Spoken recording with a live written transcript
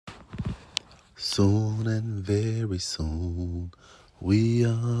Soon and very soon, we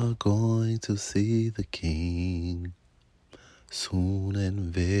are going to see the King. Soon and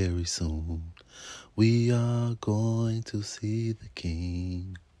very soon, we are going to see the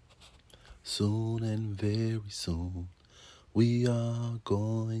King. Soon and very soon, we are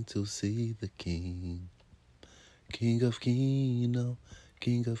going to see the King. King of Kino,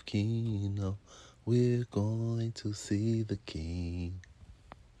 King of Kino, we're going to see the King.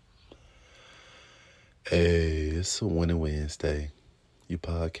 Hey, it's a Winning Wednesday. You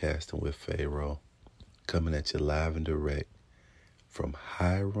podcasting with Pharaoh, coming at you live and direct from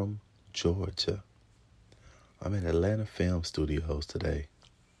Hiram, Georgia. I'm in Atlanta Film Studios today,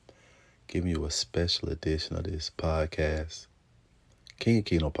 giving you a special edition of this podcast, King of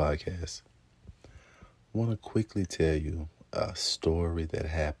Kino Podcast. I want to quickly tell you a story that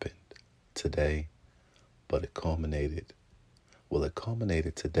happened today, but it culminated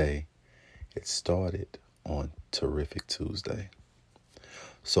today. It started on Terrific Tuesday.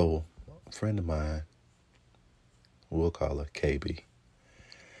 So, a friend of mine, we'll call her KB,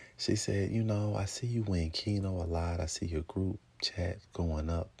 she said, I see you in Kino a lot. I see your group chat going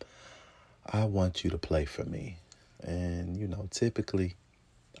up. I want you to play for me. And, typically,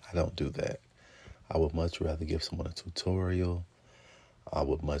 I don't do that. I would much rather give someone a tutorial. I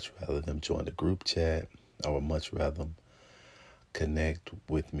would much rather them join the group chat. I would much rather them connect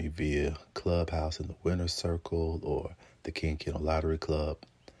with me via Clubhouse in the Winner's Circle or the King Kino Lottery Club.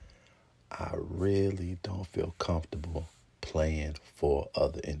 I really don't feel comfortable playing for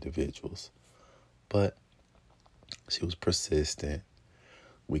other individuals. But she was persistent.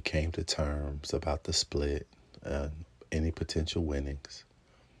 We came to terms about the split and any potential winnings.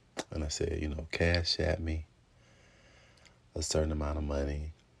 And I said, cash at me a certain amount of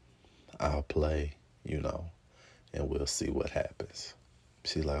money. I'll play, and we'll see what happens.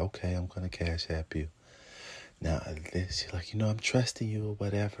 She's like, okay, I'm going to cash app you. Now, she's like, I'm trusting you or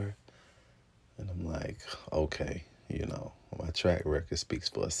whatever. And I'm like, okay, my track record speaks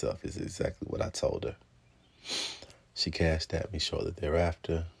for itself is exactly what I told her. She cashed at me shortly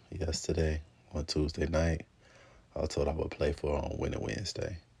thereafter, yesterday, on Tuesday night. I told her I would play for her on Winning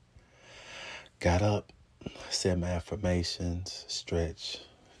Wednesday. Got up, said my affirmations, stretched,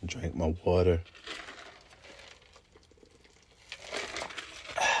 drank my water.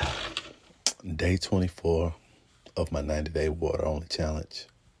 Day 24 of my 90-day water-only challenge.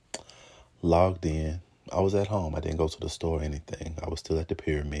 Logged in. I was at home. I didn't go to the store or anything. I was still at the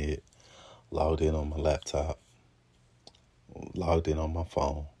pyramid. Logged in on my laptop. Logged in on my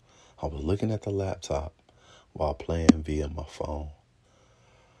phone. I was looking at the laptop while playing via my phone.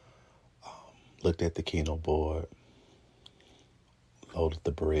 Looked at the Kino board. Loaded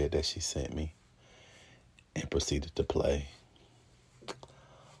the bread that she sent me. And proceeded to play.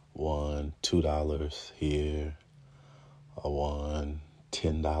 Won $2 here. I won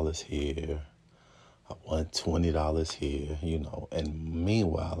 $10 here. I won $20 here, And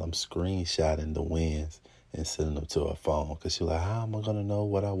meanwhile, I'm screenshotting the wins and sending them to her phone. Because she's like, how am I going to know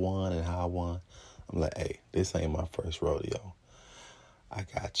what I won and how I won? I'm like, hey, this ain't my first rodeo. I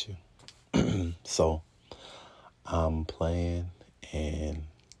got you. So I'm playing, and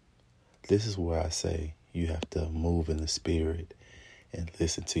this is where I say you have to move in the spirit and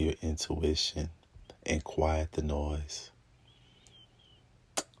listen to your intuition and quiet the noise.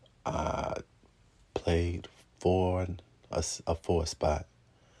 I played a four spot,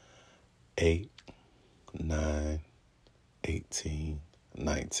 8, 9, 18,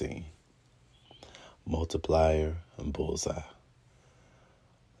 19. Multiplier and bullseye.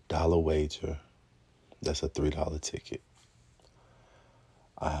 Dollar wager, that's a $3 ticket.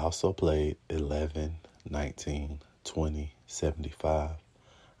 I also played 11, 19, 20, 75.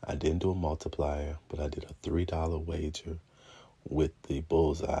 I didn't do a multiplier, but I did a $3 wager with the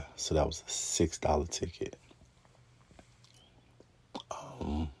bullseye. So that was a $6 ticket.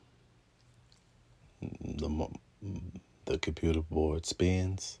 The computer board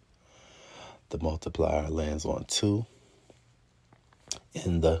spins. The multiplier lands on 2.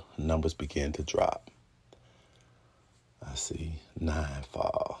 And the numbers begin to drop. I see 9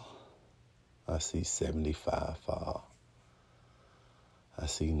 fall. I see 75 fall. I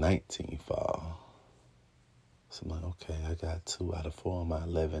see 19 fall. So I'm like, okay, I got 2 out of 4 on my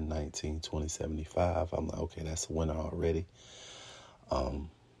 11, 19, 20, 75. I'm like, okay, that's a winner already.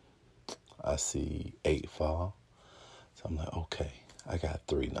 I see 8 fall. So I'm like, okay, I got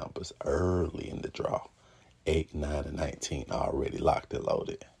 3 numbers early in the draw. 8, 9, and 19 already locked and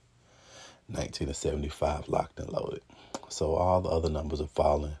loaded. 19 and 75 locked and loaded. So all the other numbers are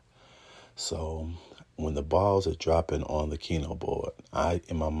falling. So when the balls are dropping on the Keno board,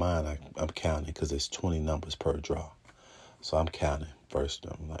 in my mind, I'm counting because there's 20 numbers per draw. So I'm counting first.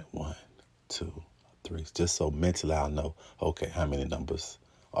 I'm like 1, 2, 3, just so mentally I'll know, okay, how many numbers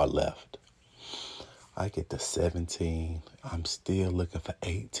are left. I get to 17. I'm still looking for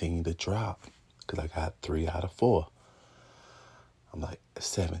 18 to drop because I got 3 out of 4. I'm like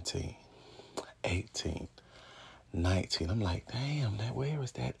 17, 18, 19. I'm like, damn, where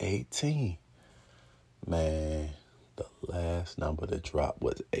is that 18? Man, the last number to drop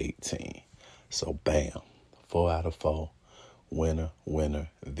was 18. So bam, 4 out of 4. Winner,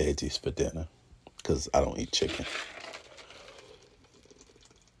 veggies for dinner. Because I don't eat chicken.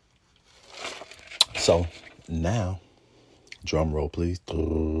 So now, drum roll please.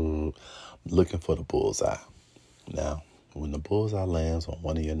 Looking for the bullseye. Now, when the bullseye lands on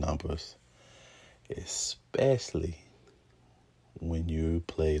one of your numbers, especially when you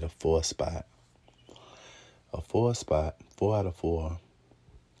played a 4 spot, 4 out of 4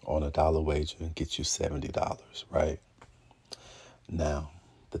 on $1 wager gets you $70, right? Now,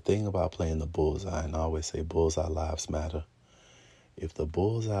 the thing about playing the bullseye, and I always say bullseye lives matter, if the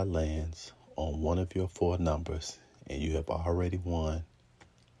bullseye lands on one of your 4 numbers and you have already won,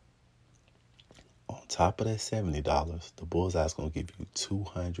 on top of that $70, the bullseye is going to give you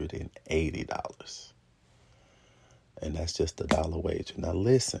 $280. And that's just $1 wager. Now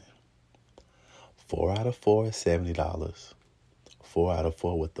listen, 4 out of 4 is $70. 4 out of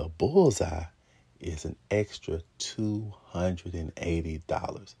 4 with the bullseye is an extra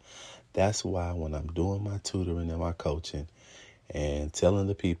 $280. That's why when I'm doing my tutoring and my coaching and telling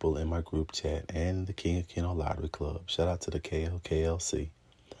the people in my group chat and the King of Keno Lottery Club, shout out to the KLKLC,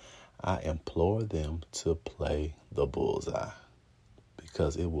 I implore them to play the bullseye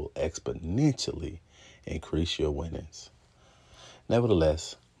because it will exponentially increase your winnings.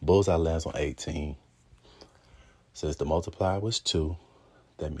 Nevertheless, bullseye lands on 18. Since the multiplier was 2,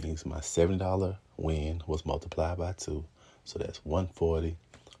 that means my $70 win was multiplied by 2. So that's 140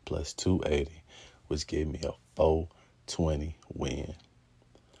 plus 280, which gave me a 420 win.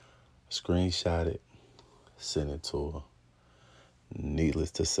 Screenshot it, sent it to her.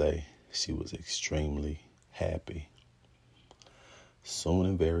 Needless to say, she was extremely happy. Soon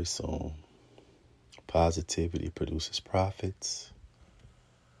and very soon, positivity produces profits.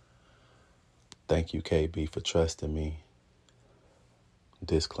 Thank you, KB, for trusting me.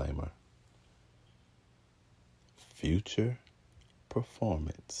 Disclaimer. Future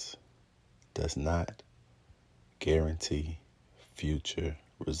performance does not guarantee future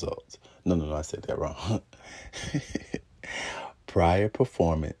results. No, I said that wrong. Prior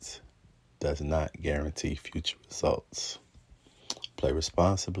performance does not guarantee future results. Play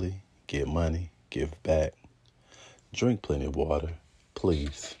responsibly, get money, give back, drink plenty of water.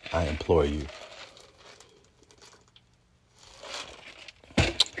 Please, I implore you.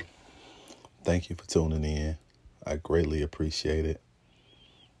 Thank you for tuning in. I greatly appreciate it.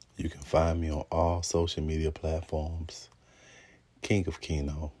 You can find me on all social media platforms. King of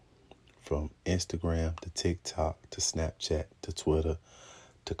Keno. From Instagram to TikTok to Snapchat to Twitter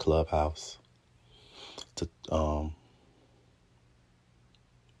to Clubhouse to I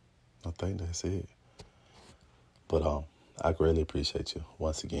think that's it. But I greatly appreciate you.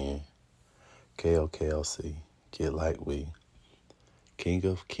 Once again, KLKLC, get like we,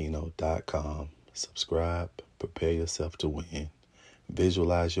 kingofkeno.com. Subscribe, prepare yourself to win,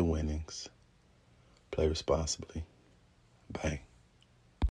 visualize your winnings, play responsibly. Bang.